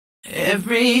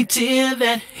Every tear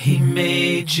that he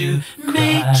made you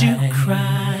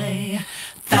cry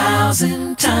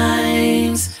 1,000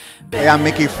 times. Hey, I'm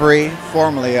Mickey Free,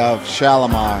 formerly of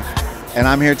Shalimar, and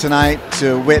I'm here tonight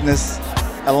to witness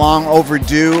a long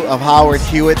overdue of Howard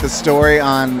Hewett, the story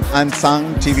on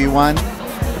Unsung TV1.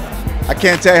 I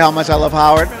can't tell you how much I love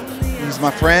Howard. He's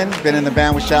my friend, been in the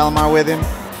band with Shalimar with him.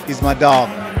 He's my dog.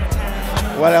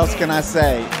 What else can I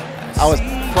say? I was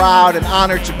proud and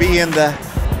honored to be in the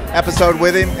episode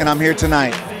with him, and I'm here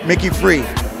tonight. Mickey Free,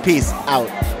 peace out.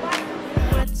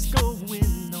 What's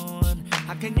going on?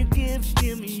 How can you give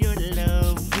him your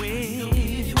love when he don't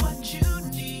give you what you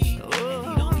need? Oh.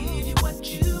 He don't give you what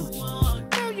you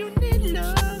want. Now you need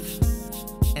love,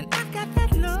 and I got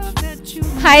that love that you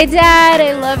need. Hi Dad,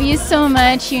 I love you so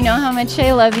much. You know how much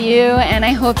I love you, and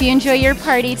I hope you enjoy your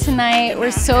party tonight.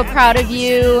 We're so proud of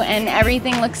you, and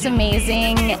everything looks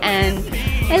amazing, and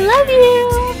I love you.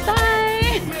 Bye.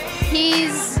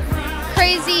 He's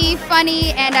crazy,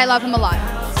 funny, and I love him a lot.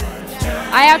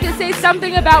 I have to say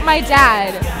something about my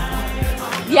dad.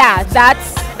 Yeah,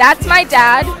 that's my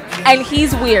dad, and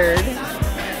he's weird.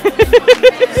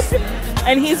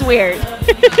 And he's weird.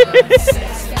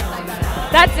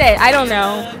 That's it. I don't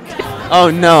know. Oh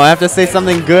no, I have to say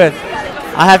something good.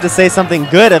 I have to say something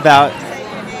good about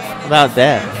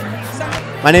Dad.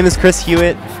 My name is Chris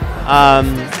Hewett.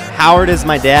 Howard is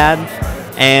my dad,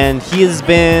 and he has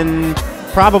been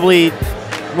probably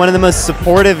one of the most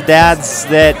supportive dads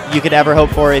that you could ever hope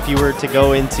for if you were to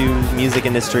go into music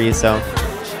industry. So,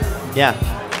 yeah,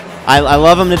 I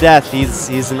love him to death.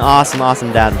 He's an awesome,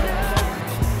 awesome dad.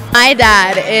 My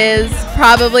dad is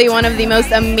probably one of the most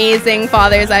amazing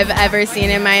fathers I've ever seen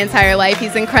in my entire life.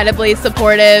 He's incredibly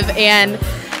supportive, and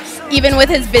even with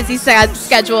his busy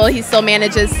schedule, he still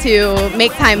manages to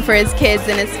make time for his kids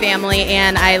and his family,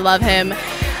 and I love him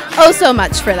oh so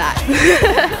much for that.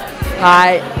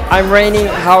 Hi, I'm Rainey,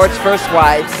 Howard's first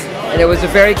wife, and it was a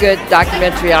very good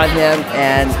documentary on him,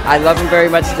 and I love him very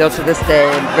much still to this day.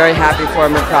 I'm very happy for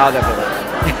him and proud of him.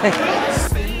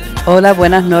 Hola,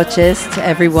 buenas noches to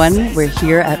everyone. We're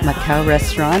here at Macau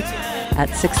Restaurant at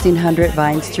 1600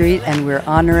 Vine Street, and we're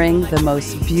honoring the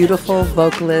most beautiful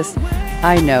vocalist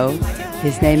I know.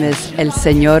 His name is El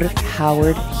Señor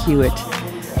Howard Hewett.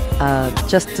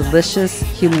 Just delicious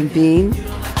human being,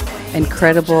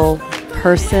 incredible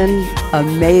person,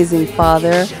 amazing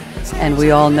father, and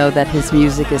we all know that his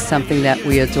music is something that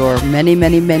we adore. Many,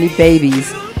 many, many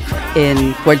babies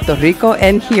in Puerto Rico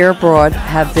and here abroad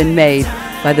have been made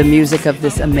by the music of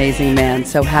this amazing man.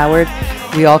 So Howard,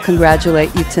 we all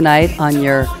congratulate you tonight on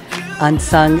your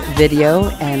Unsung video,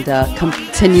 and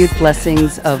continued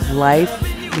blessings of life,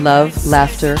 love,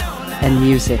 laughter, and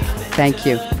music. Thank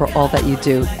you for all that you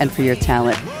do and for your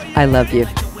talent. I love you.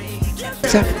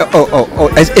 It's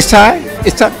time?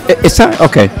 It's time?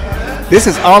 Okay. This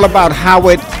is all about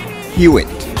Howard Hewett.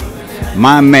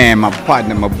 My man, my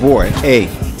partner, my boy. Hey,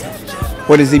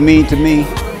 what does he mean to me?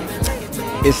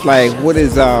 It's like, what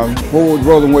would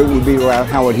Roland Wade be without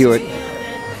Howard Hewett?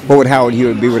 What would Howard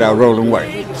Hewett be without Roland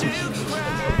Wade?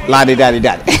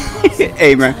 La-di-da-di-da-di.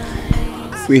 Hey, man.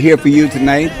 We're here for you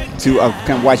tonight to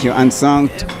come watch your Unsung,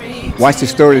 watch the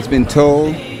story that's been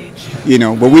told, you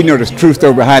know, but we know the true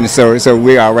story behind the story, so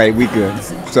we're all right, we good.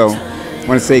 So I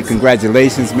want to say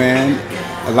congratulations, man.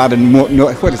 A lot of more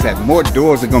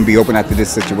doors are going to be open after this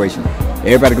situation.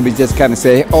 Everybody going to be just kind of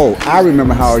say, oh, I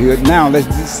remember Howard Hewett. Now let's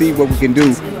just see what we can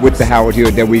do with the Howard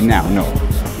Hewett that we now know.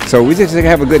 So we just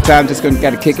have a good time, just going to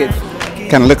kind of kick it,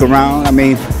 kind of look around. I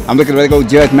mean, I'm looking at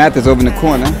Judge Mathis over in the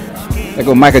corner. There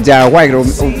go Michael Jai White over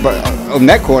in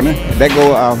that corner. There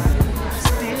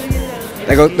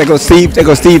go Steve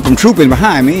from Trooping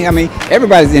behind me. I mean,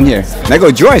 everybody's in here. There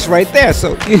go Joyce right there.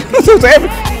 So, you know, so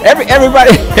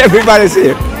everybody's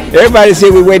here. Everybody's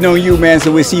here. We're waiting on you, man.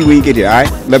 So we'll see you when you get here. All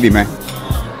right? Love you, man.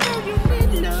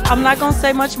 I'm not going to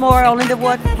say much more. Only that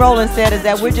what Roland said is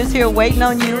that we're just here waiting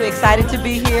on you. Excited to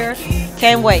be here.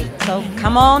 Can't wait. So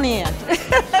come on in.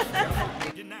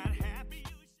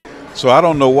 So I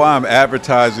don't know why I'm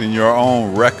advertising your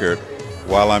own record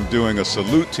while I'm doing a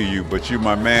salute to you, but you're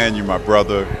my man, you're my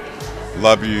brother.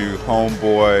 Love you,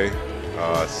 homeboy,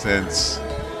 since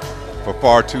for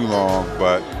far too long,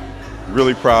 but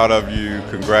really proud of you.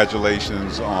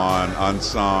 Congratulations on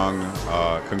Unsung.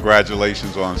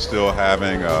 Congratulations on still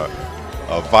having a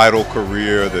vital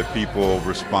career that people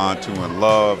respond to and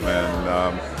love,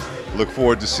 and look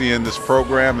forward to seeing this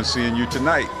program and seeing you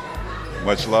tonight.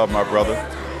 Much love, my brother.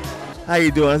 How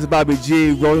you doing? This is Bobby G,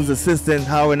 Roland's assistant.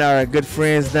 Howard and I are good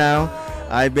friends now.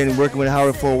 I've been working with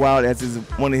Howard for a while as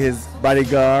one of his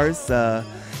bodyguards.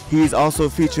 He's also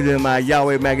featured in my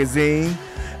Yahweh magazine.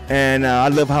 And I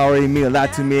love Howard. He means a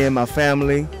lot to me and my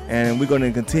family. And we're going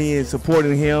to continue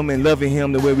supporting him and loving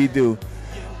him the way we do.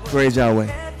 Praise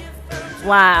Yahweh.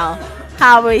 Wow.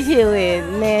 Howard Hewett,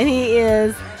 man, he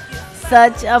is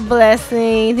such a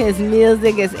blessing. His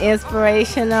music is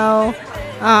inspirational.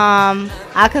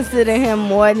 I consider him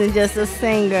more than just a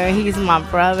singer. He's my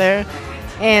brother.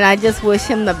 And I just wish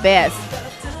him the best.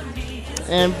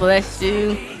 And bless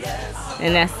you.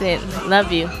 And that's it.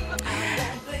 Love you.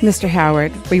 Mr.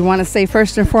 Howard, we want to say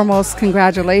first and foremost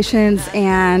congratulations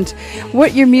and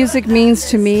what your music means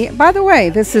to me. By the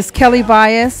way, this is Kelly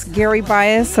Bias, Gary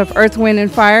Bias of Earth, Wind,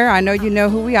 and Fire. I know you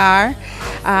know who we are,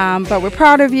 but we're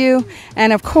proud of you.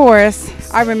 And of course,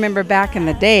 I remember back in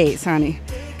the days, honey.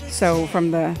 So from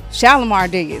the Shalimar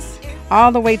days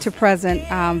all the way to present,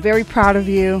 I'm very proud of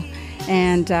you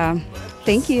and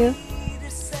thank you.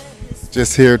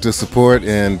 Just here to support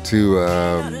and to,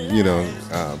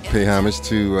 pay homage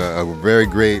to a very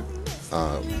great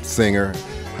singer,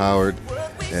 Howard,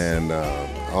 and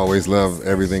always love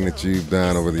everything that you've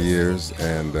done over the years,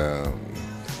 and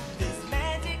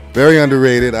very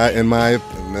underrated. In my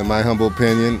humble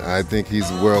opinion, I think he's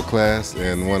world class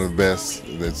and one of the best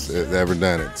that's ever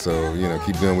done it. So,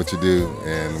 keep doing what you do,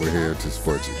 and we're here to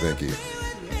support you. Thank you.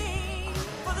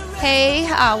 Hey,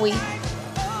 Howie.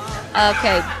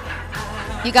 Okay.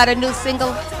 You got a new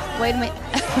single? Wait a minute.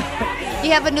 You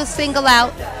have a new single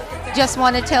out. Just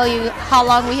want to tell you how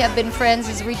long we have been friends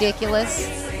is ridiculous.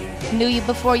 Knew you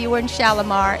before you were in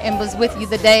Shalimar and was with you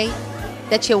the day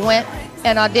that you went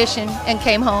and auditioned and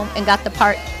came home and got the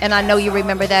part. And I know you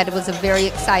remember that. It was a very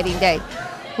exciting day.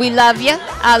 We love you.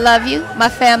 I love you. My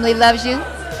family loves you.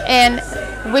 And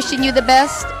wishing you the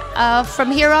best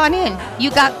from here on in. You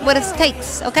got what it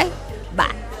takes, okay?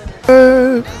 Bye.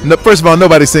 First of all,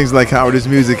 nobody sings like Howard. His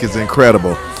music is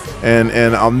incredible.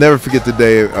 And I'll never forget the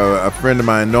day a friend of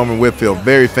mine, Norman Whitfield,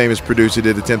 very famous producer,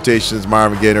 did the Temptations,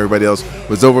 Marvin Gaye, and everybody else,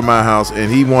 was over at my house,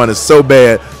 and he wanted so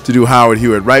bad to do Howard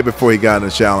Hewett right before he got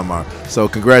into Shalimar. So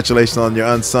congratulations on your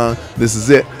Unsung. This is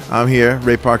it. I'm here,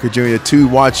 Ray Parker Jr., to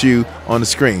watch you on the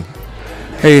screen.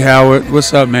 Hey, Howard.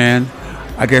 What's up, man?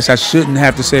 I guess I shouldn't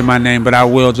have to say my name, but I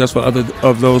will just for other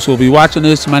of those who will be watching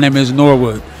this. My name is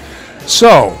Norwood.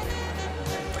 So,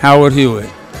 Howard Hewett.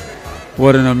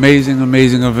 What an amazing,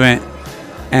 amazing event.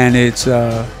 And it's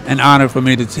an honor for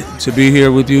me to be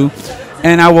here with you.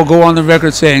 And I will go on the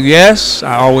record saying, yes,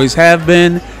 I always have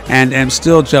been and am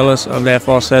still jealous of that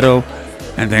falsetto.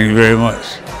 And thank you very much.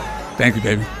 Thank you,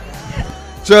 baby.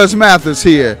 Judge Mathis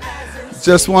here.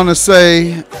 Just want to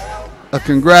say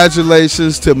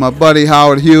congratulations to my buddy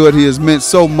Howard Hewett. He has meant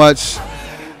so much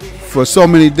for so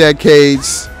many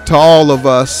decades to all of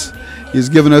us. He's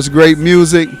given us great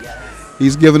music.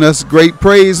 He's given us great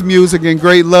praise music and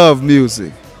great love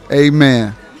music.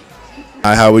 Amen.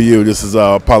 Hi, how are you? This is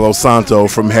Paulo Santo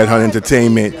from Headhunt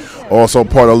Entertainment, also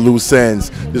part of Loose Ends.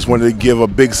 Just wanted to give a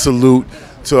big salute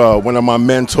to one of my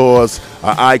mentors,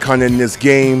 an icon in this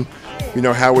game. You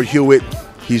know, Howard Hewett,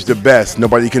 he's the best.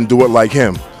 Nobody can do it like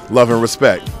him. Love and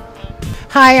respect.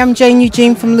 Hi, I'm Jane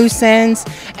Eugene from Loose Ends,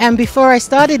 and before I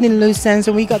started in Loose Ends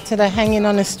and we got to the Hanging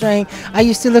on a String, I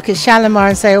used to look at Shalimar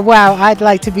and say, wow, I'd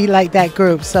like to be like that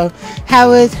group. So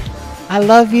Howard, I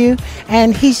love you,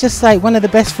 and he's just like one of the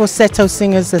best falsetto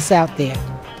singers that's out there.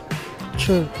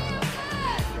 True.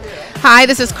 Hi,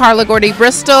 this is Carla Gordy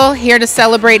Bristol, here to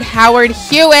celebrate Howard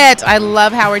Hewett. I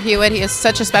love Howard Hewett. He is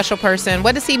such a special person.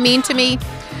 What does he mean to me?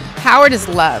 Howard is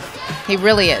love. He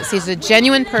really is. He's a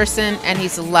genuine person, and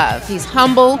he's love. He's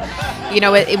humble. You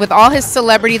know, with all his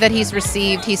celebrity that he's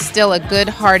received, he's still a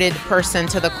good-hearted person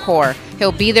to the core.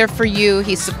 He'll be there for you.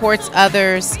 He supports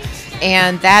others,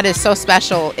 and that is so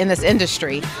special in this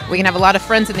industry. We can have a lot of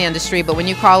friends in the industry, but when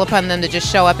you call upon them to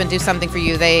just show up and do something for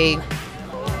you, they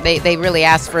really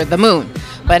ask for the moon.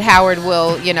 But Howard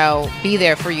will, you know, be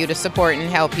there for you to support and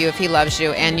help you if he loves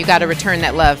you, and you got to return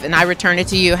that love, and I return it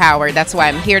to you, Howard. That's why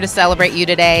I'm here to celebrate you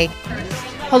today.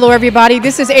 Hello, everybody.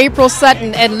 This is April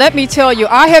Sutton, and let me tell you,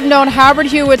 I have known Howard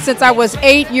Hewett since I was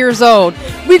 8 years old.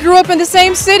 We grew up in the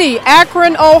same city,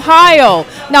 Akron, Ohio.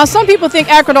 Now, some people think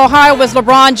Akron, Ohio was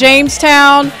LeBron James'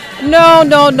 town. No,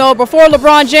 no, no. Before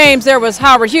LeBron James, there was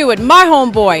Howard Hewett, my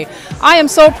homeboy. I am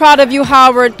so proud of you,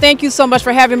 Howard. Thank you so much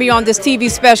for having me on this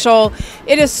TV special.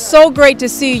 It is so great to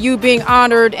see you being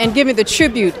honored and giving the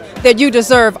tribute that you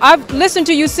deserve. I've listened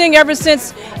to you sing ever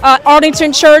since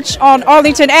Arlington Church on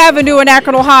Arlington Avenue in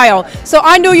Akron, Ohio. So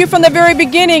I knew you from the very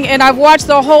beginning, and I've watched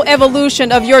the whole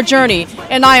evolution of your journey.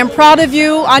 And I am proud of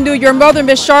you. I knew your mother,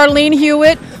 Miss Charlene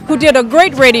Hewett, who did a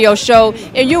great radio show,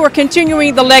 and you are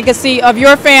continuing the legacy of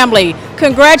your family.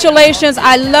 Congratulations.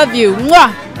 I love you.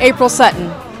 Mwah! April Sutton.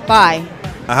 Bye.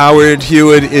 Howard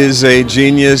Hewett is a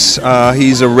genius.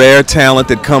 He's a rare talent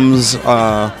that comes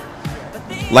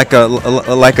like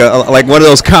one of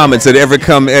those comets that ever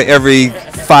come every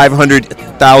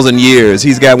 500,000 years.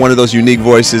 He's got one of those unique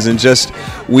voices, and just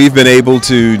we've been able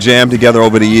to jam together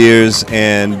over the years,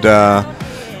 and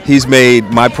he's made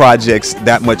my projects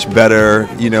that much better,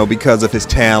 because of his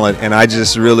talent, and I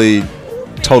just really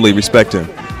totally respect him.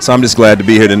 So I'm just glad to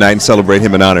be here tonight and celebrate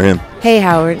him and honor him. Hey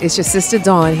Howard, it's your sister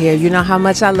Dawn here. You know how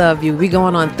much I love you. We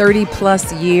going on 30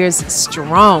 plus years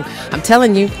strong. I'm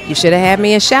telling you, you should have had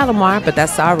me in Shalimar, but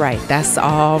that's all right. That's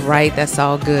all right. That's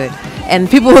all good. And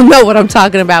people will know what I'm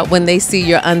talking about when they see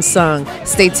your Unsung.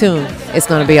 Stay tuned. It's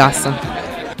going to be awesome.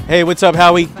 Hey, what's up,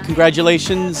 Howie?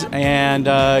 Congratulations, and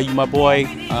you my boy.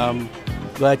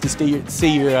 Glad to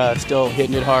see you're still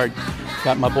hitting it hard.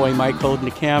 Got my boy Mike holding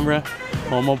the camera.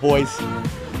 All my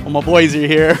boys are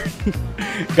here.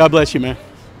 God bless you, man.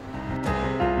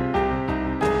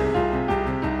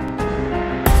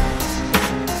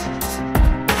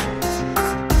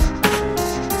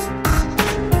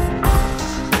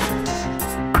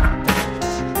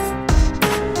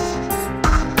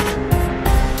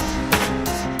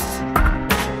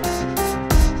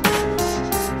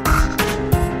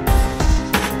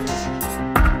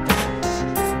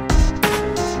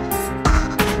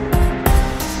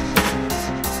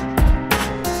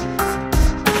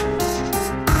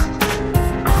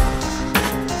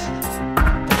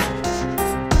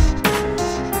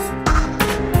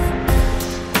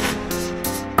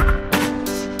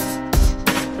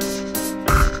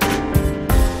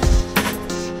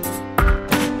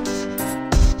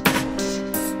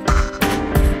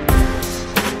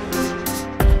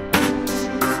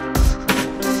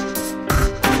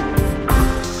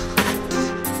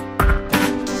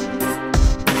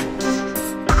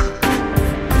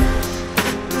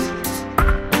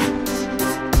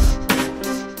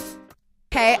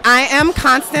 I am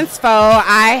Constance Foe.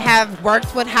 I have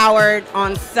worked with Howard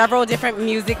on several different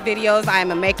music videos. I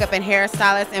am a makeup and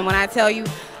hairstylist, and when I tell you,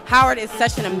 Howard is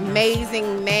such an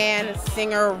amazing man,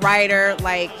 singer, writer.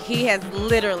 Like, he has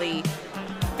literally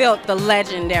built the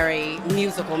legendary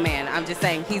musical man. I'm just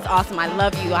saying, he's awesome. I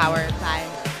love you, Howard.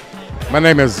 Hi. My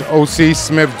name is O.C.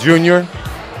 Smith Jr.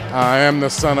 I am the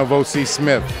son of O.C.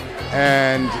 Smith,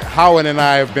 and Howard and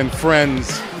I have been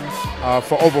friends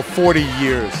for over 40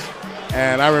 years.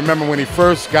 And I remember when he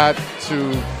first came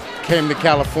to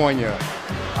California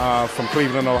from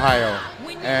Cleveland, Ohio,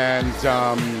 and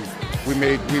we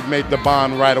made the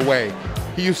bond right away.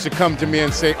 He used to come to me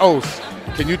and say, "Ose,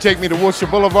 can you take me to Wilshire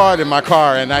Boulevard in my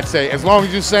car?" And I'd say, "As long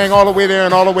as you sang all the way there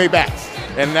and all the way back."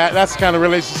 And that's the kind of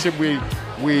relationship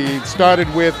we started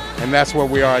with, and that's where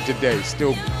we are today.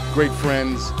 Still great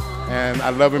friends, and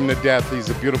I love him to death. He's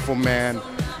a beautiful man,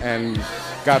 and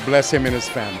God bless him and his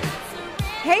family.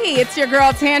 Hey, it's your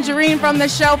girl Tangerine from the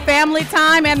show Family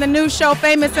Time and the new show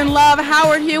Famous in Love.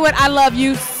 Howard Hewett, I love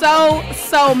you so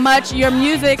much. Your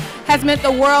music has meant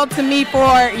the world to me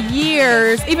for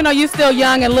years, even though you're still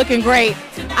young and looking great.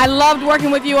 I loved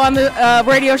working with you on the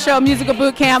radio show Musical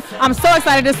Boot Camp. I'm so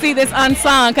excited to see this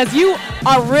Unsung because you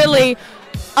are really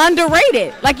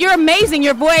underrated. Like, you're amazing.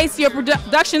 Your voice, your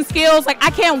production skills. Like,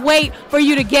 I can't wait for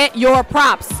you to get your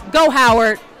props. Go,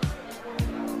 Howard.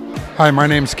 Hi, my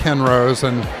name's Ken Rose,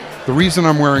 and the reason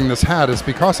I'm wearing this hat is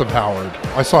because of Howard.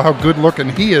 I saw how good looking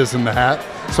he is in the hat,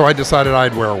 so I decided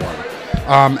I'd wear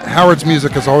one. Howard's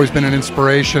music has always been an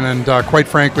inspiration, and quite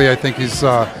frankly, I think he's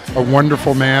a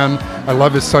wonderful man. I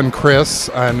love his son Chris,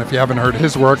 and if you haven't heard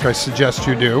his work, I suggest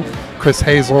you do. Chris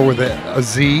Hazel with a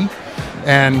Z.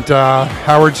 And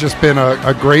Howard's just been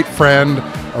a great friend,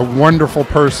 a wonderful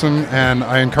person, and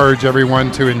I encourage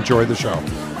everyone to enjoy the show.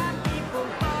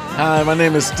 Hi, my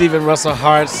name is Stephen Russell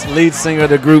Hartz, lead singer of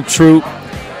the group Troop,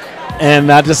 and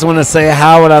I just want to say,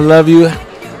 Howard, I love you.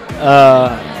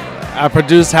 I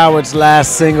produced Howard's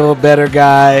last single, Better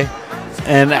Guy,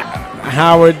 and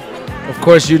Howard, of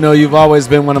course, you know you've always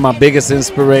been one of my biggest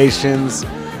inspirations.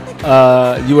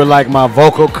 You were like my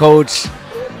vocal coach.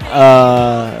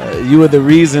 You were the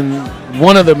reason,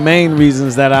 one of the main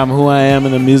reasons that I'm who I am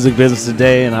in the music business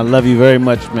today, and I love you very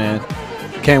much, man.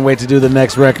 Can't wait to do the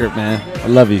next record, man. I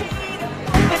love you.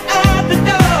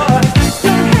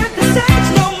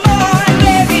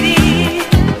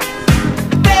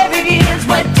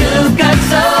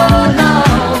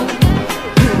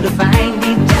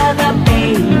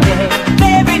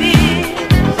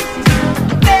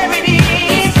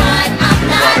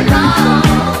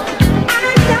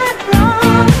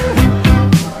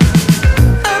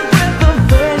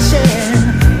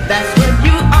 That's what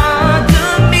you are to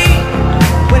me.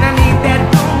 When I need that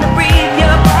phone to breathe,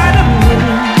 your body.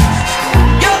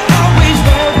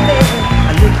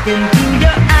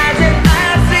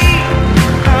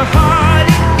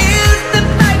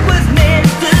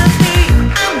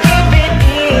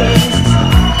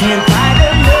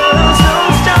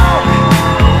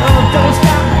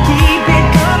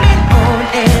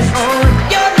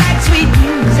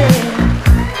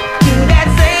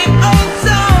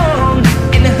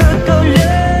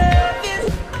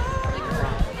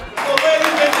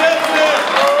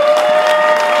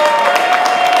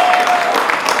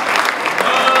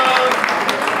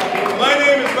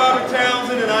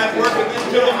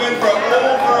 gentlemen, for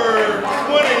over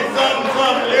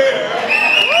 20-something years.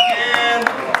 And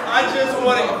I just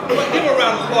want to give a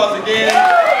round of applause again.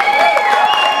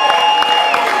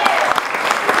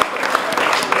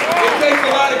 It takes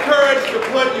a lot of courage to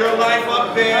put your life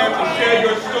up there, to share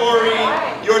your story,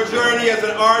 your journey as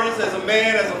an artist, as a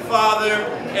man, as a father.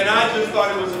 And I just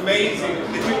thought it was amazing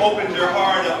that you opened your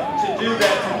heart up to do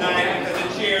that tonight, because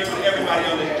it shares with everybody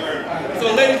on this journey.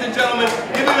 So ladies and gentlemen,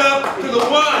 give it up to the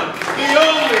one, the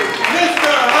only, Mr.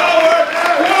 Howard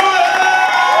Hewett!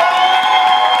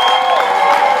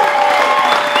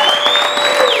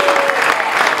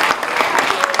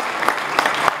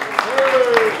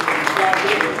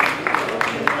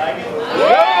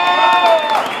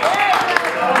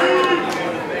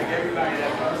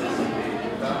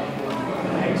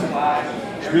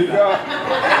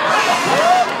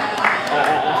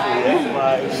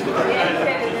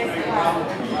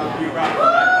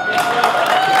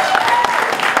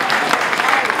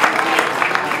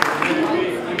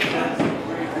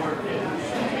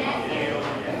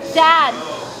 Dad.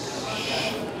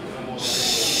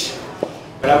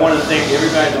 But I want to thank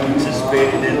everybody who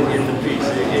participated in the piece.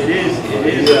 It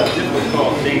is a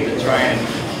difficult thing to try and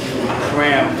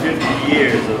cram 50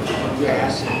 years of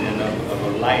passion and of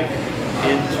a life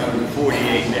into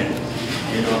 48 minutes.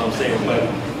 You know what I'm saying?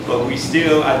 But we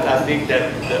still, I think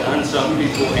that the unsung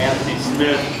people, Anthony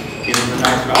Smith, is a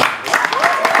nice job.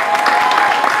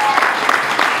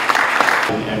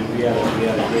 And we had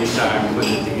a great time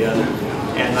putting it together.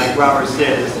 And like Robert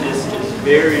said, it's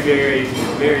very, very,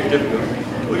 very difficult.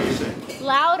 What do you say?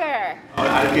 Louder. Oh, I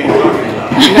can't talk it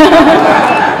loud. I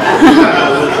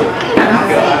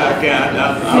can't.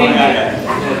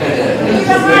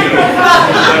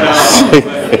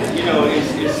 But you know,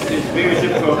 it's very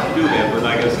difficult to do that. But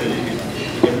like I said,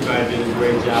 everybody did a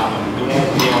great job. I'm glad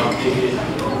you all did it.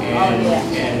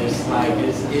 And it's like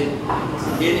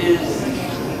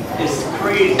it's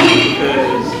crazy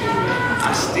because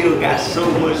I still got so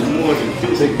much more to do.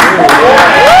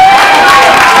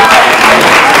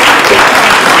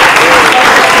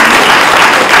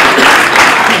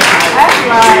 That's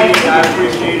right. I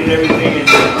appreciated everything and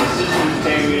the assistants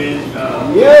came in.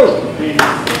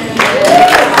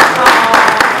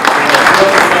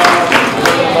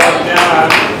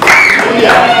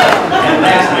 And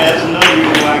lastly, that's another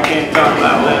reason why I can't talk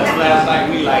about last like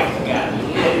we like to God.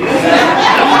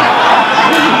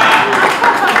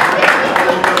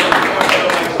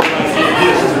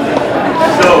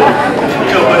 So,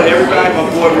 you know, but everybody, my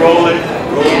boy Roland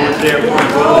was there for me.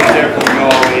 Roland was there for me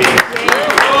always.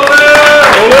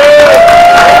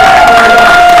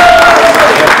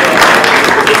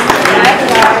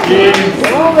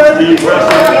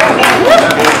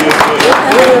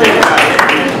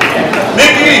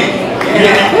 Mickey!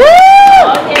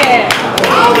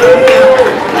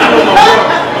 I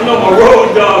know my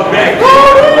road dog back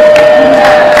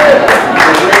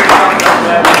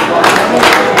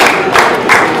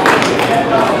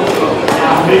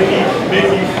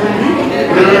Mickey Free.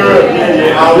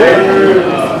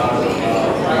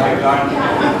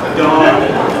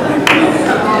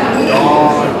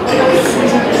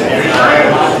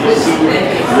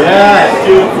 Yeah,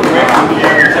 still correcting me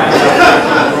every time.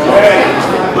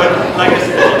 But like I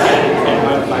said, and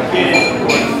my kids,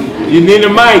 you need a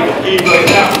mic.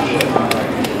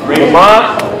 Come on.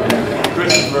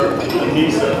 Christopher,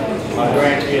 Anissa, my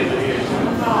grandkids are here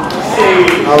too.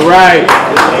 All right.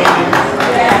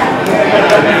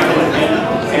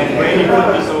 And Brady put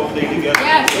this whole thing together.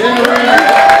 Yes.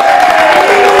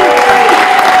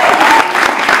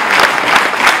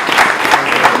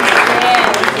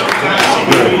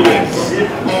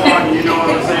 You know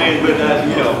what I'm saying? But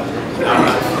you know, I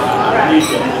need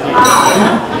that.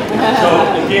 So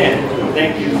again,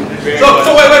 thank you very much.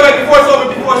 So wait,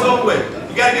 before it's over with,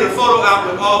 you gotta get a photo out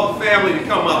with all the family to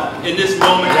come up in this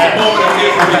moment. It's a moment of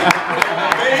history.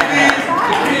 Babies, the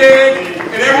kids,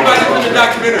 and everybody from the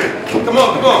documentary. Come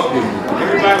on.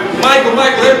 Everybody, Michael,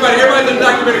 everybody's in the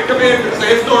documentary. Come in, it's a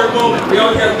historic moment. We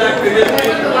always got to document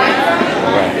history.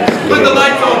 Put the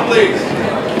lights on, please.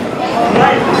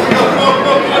 Come on,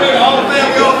 all the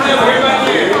family, everybody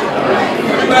here.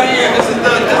 Everybody here, this is the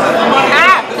money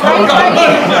shot. This is what we call the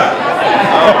money shot.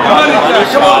 Money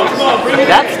shot, come on, bring it in.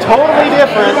 That's totally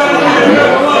different.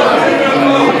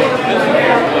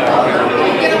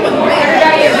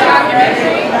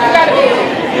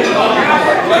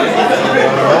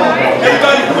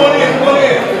 Everybody, come on in.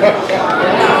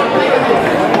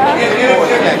 You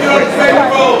know the same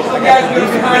rows. The guys going to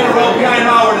be behind the row, behind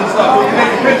Howard and stuff. We can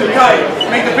make the picture tight.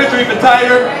 Make the picture even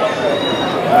tighter. I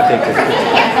think this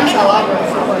picture. That's how I roll.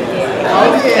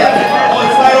 Oh, yeah. Oh,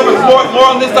 slide over. More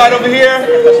on this side over here.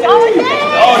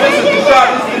 Oh, this is the shot.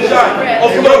 This is the shot. Oh,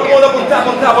 come on up on top.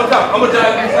 I'm gonna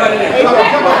dive inside of there. Come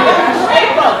on.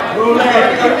 Here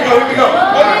we go.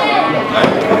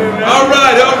 All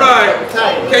right.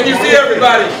 Can you see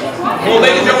everybody? Well,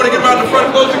 ladies, y'all want to get around the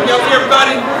front closer? Can y'all see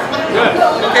everybody? Good.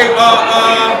 Okay.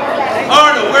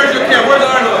 Arnold, where's your camera? Where's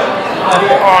Arnold at?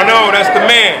 Oh no, that's the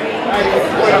man.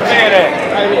 Where's the man at?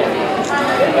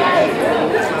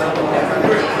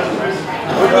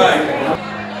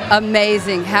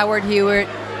 Amazing, Howard Hewett.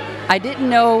 I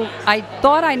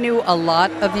thought I knew a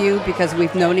lot of you because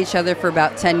we've known each other for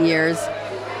about 10 years,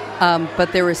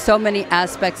 but there were so many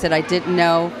aspects that I didn't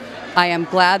know. I am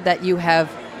glad that you have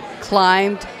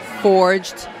climbed,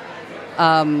 forged,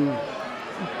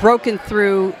 broken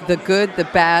through the good, the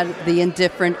bad, the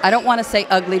indifferent. I don't want to say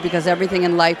ugly because everything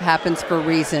in life happens for a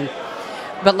reason.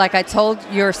 But like I told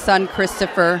your son,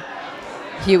 Christopher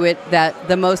Hewett, that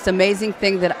the most amazing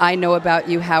thing that I know about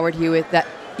you, Howard Hewett, that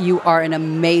you are an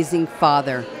amazing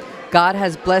father. God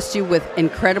has blessed you with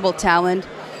incredible talent,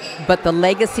 but the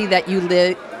legacy that you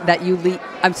leave,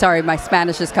 I'm sorry, my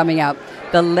Spanish is coming out.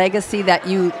 The legacy that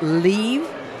you leave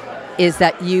is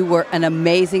that you were an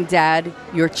amazing dad.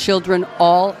 Your children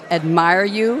all admire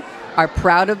you, are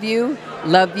proud of you,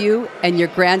 love you, and your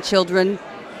grandchildren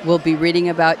will be reading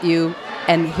about you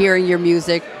and hearing your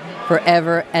music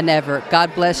forever and ever.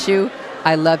 God bless you.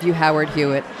 I love you, Howard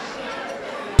Hewett.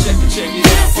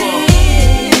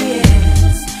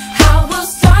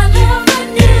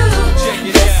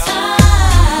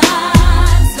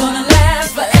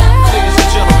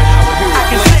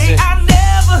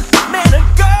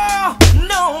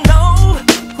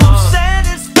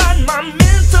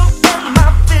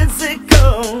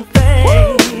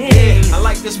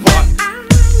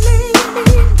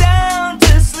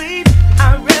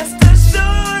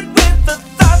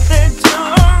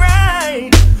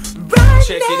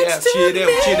 Check it out. Cheer it up,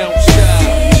 cheer it up.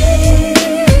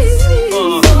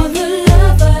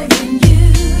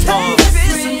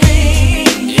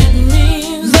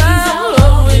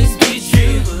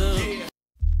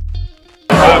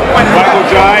 Michael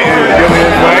Jai and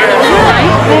Gillian Way.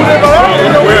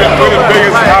 We're the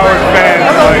biggest Howard fans.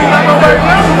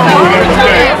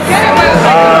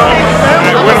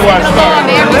 When do I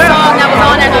start?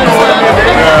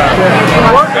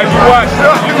 As you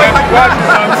watch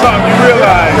Unsung, you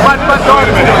realize, wait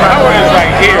a minute, Howard is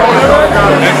right here.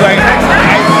 It's like,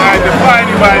 I defy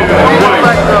anybody to really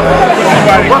put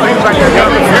somebody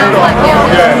together here.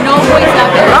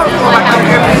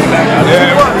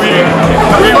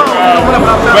 We were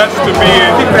blessed to be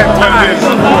in one of his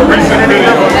recent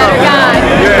videos.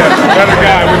 Better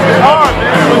guy, which is hard.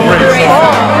 We're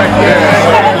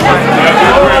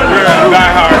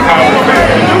diehard Howard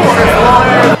fans.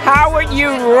 Howard, you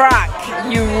rock.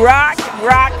 You rock,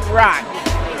 rock, rock.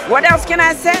 What else can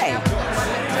I say?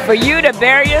 For you to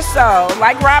bare your soul,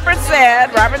 like Robert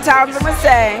said, Robert Townsend was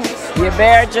saying, you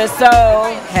bared your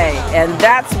soul, hey, and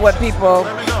that's what people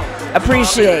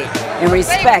appreciate and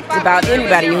respect about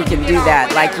anybody who can do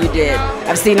that like you did.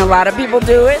 I've seen a lot of people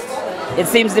do it. It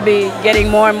seems to be getting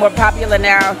more and more popular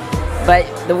now, but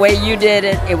the way you did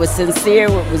it, it was sincere,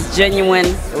 it was genuine,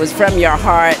 it was from your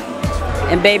heart.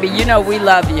 And baby, you know we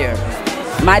love you.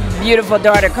 My beautiful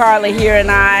daughter Carla here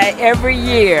and I, every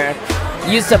year,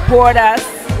 you support us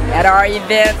at our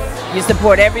events. You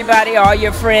support everybody, all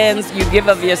your friends. You give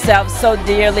of yourself so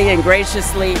dearly and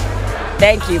graciously.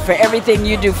 Thank you for everything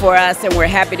you do for us, and we're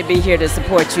happy to be here to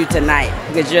support you tonight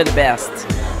because you're the best.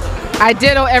 I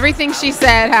ditto everything she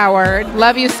said, Howard.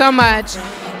 Love you so much.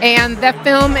 And that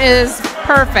film is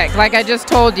perfect, like I just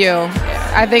told you.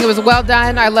 I think it was well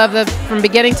done. I love it from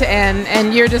beginning to end.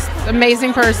 And you're just an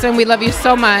amazing person. We love you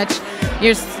so much.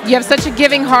 You have such a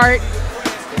giving heart.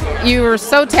 You are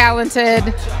so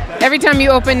talented. Every time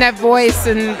you open that voice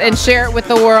and share it with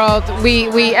the world,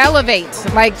 we elevate,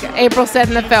 like April said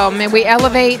in the film, and we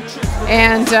elevate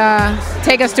and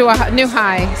take us to a new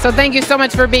high. So thank you so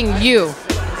much for being you.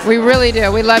 We really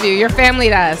do. We love you. You're family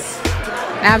to us.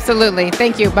 Absolutely.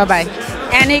 Thank you. Bye-bye.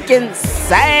 And he can sing.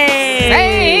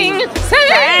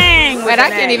 But I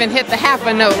can't even hit the half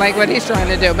a note like what he's trying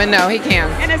to do. But no, he can.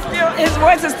 And it's still, his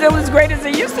voice is still as great as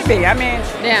it used to be. I mean,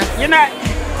 yeah. You're not,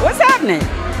 what's happening?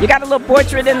 You got a little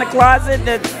portrait in the closet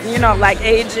that's, you know, like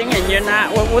aging, and you're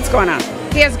not, what's going on?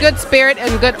 He has good spirit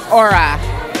and good aura.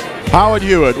 Howard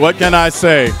Hewett, what can I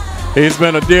say? He's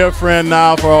been a dear friend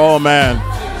now for, oh man,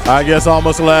 I guess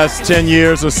almost the last 10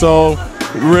 years or so.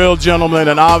 Real gentleman,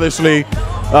 and obviously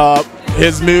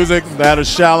his music, that of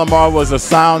Shalimar, was a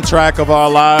soundtrack of our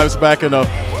lives back in the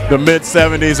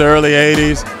mid-70s, early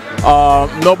 80s.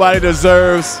 Nobody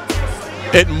deserves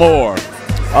it more.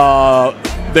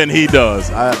 than he does.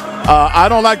 I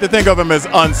don't like to think of him as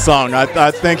unsung.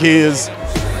 I think he is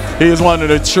one of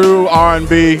the true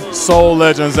R&B soul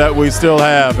legends that we still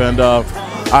have, and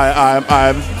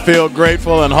I feel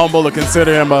grateful and humble to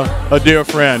consider him a dear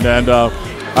friend, and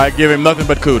I give him nothing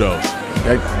but kudos.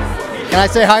 Okay. Can I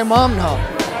say hi, Mom? No.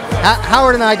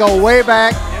 Howard and I go way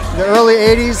back, the early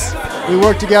 80s. We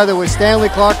worked together with Stanley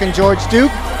Clarke and George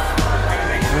Duke.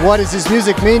 And what does his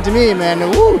music mean to me, man?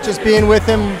 Woo, just being with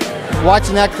him,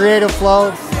 watching that creative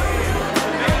flow,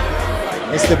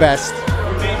 it's the best.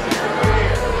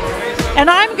 And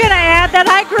I'm going to add that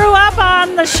I grew up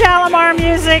on the Shalimar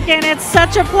music, and it's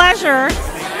such a pleasure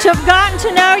to have gotten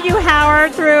to know you,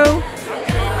 Howard, through,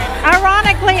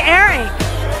 ironically, Eric.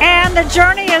 And the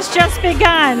journey has just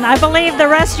begun. I believe the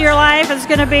rest of your life is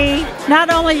going to be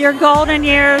not only your golden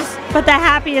years, but the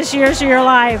happiest years of your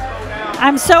life.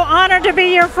 I'm so honored to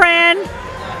be your friend.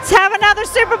 Let's have another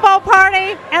Super Bowl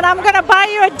party, and I'm going to buy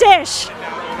you a dish.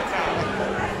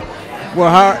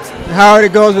 Well, Howard,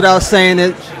 it goes without saying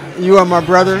that you are my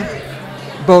brother,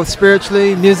 both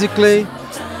spiritually, musically,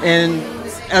 and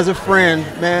as a friend,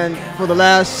 man. For the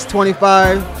last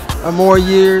 25 or more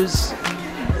years,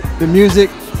 the music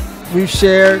we've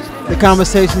shared, the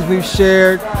conversations we've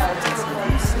shared,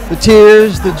 the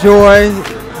tears, the joy,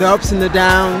 the ups and the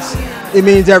downs, it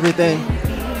means everything.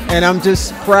 And I'm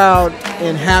just proud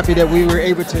and happy that we were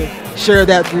able to share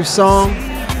that through song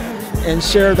and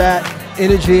share that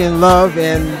energy and love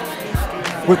and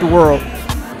with the world.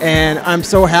 And I'm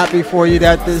so happy for you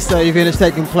that this event is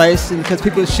taking place, and because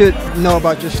people should know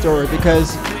about your story,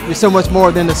 because you're so much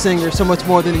more than a singer, so much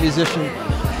more than a musician.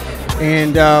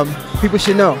 And people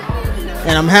should know.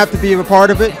 And I'm happy to be a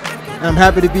part of it. And I'm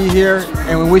happy to be here,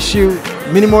 and we wish you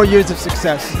many more years of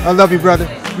success. I love you, brother.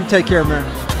 You take care, man.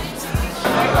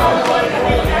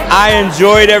 I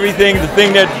enjoyed everything. The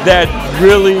thing that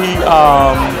really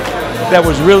that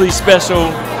was really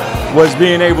special was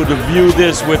being able to view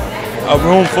this with a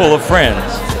room full of friends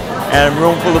and a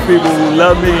room full of people who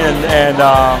love me, and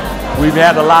we've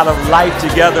had a lot of life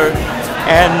together.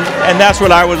 And that's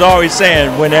what I was always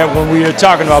saying when we were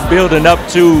talking about building up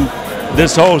to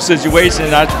this whole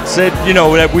situation. I said, you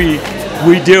know, that we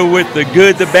deal with the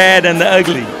good, the bad, and the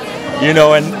ugly, you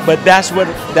know. But that's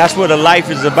what a life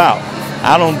is about.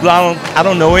 I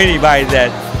don't know anybody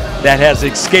that has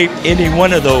escaped any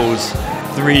one of those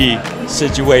three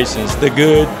situations: the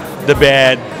good, the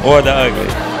bad, or the ugly.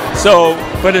 So,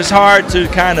 but it's hard to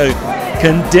kind of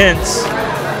condense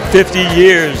 50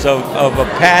 years of a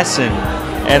passing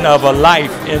and of a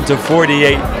life into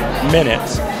 48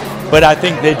 minutes. But I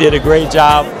think they did a great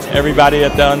job. Everybody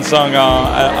at the Unsung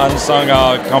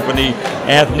company,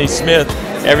 Anthony Smith,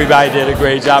 everybody did a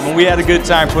great job, and we had a good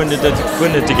time putting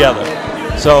it together.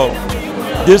 So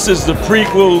this is the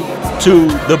prequel to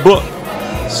the book.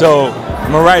 So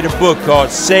I'm gonna write a book called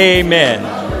Say Amen,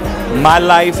 My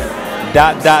Life, ...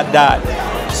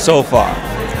 so far.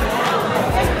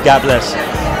 God bless you.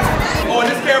 Oh,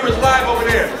 and this camera's live over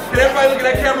there. Can everybody look at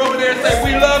that camera over there and say,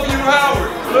 "We love you, Howard"?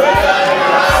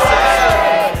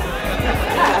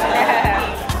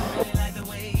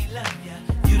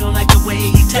 You don't like the way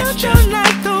he touched you. You don't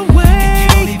like the way you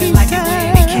don't even like it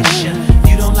when he kissed you.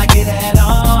 You don't like it at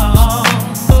all.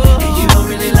 And you don't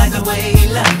really like the way he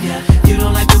loved you. You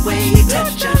don't like the way he touched you.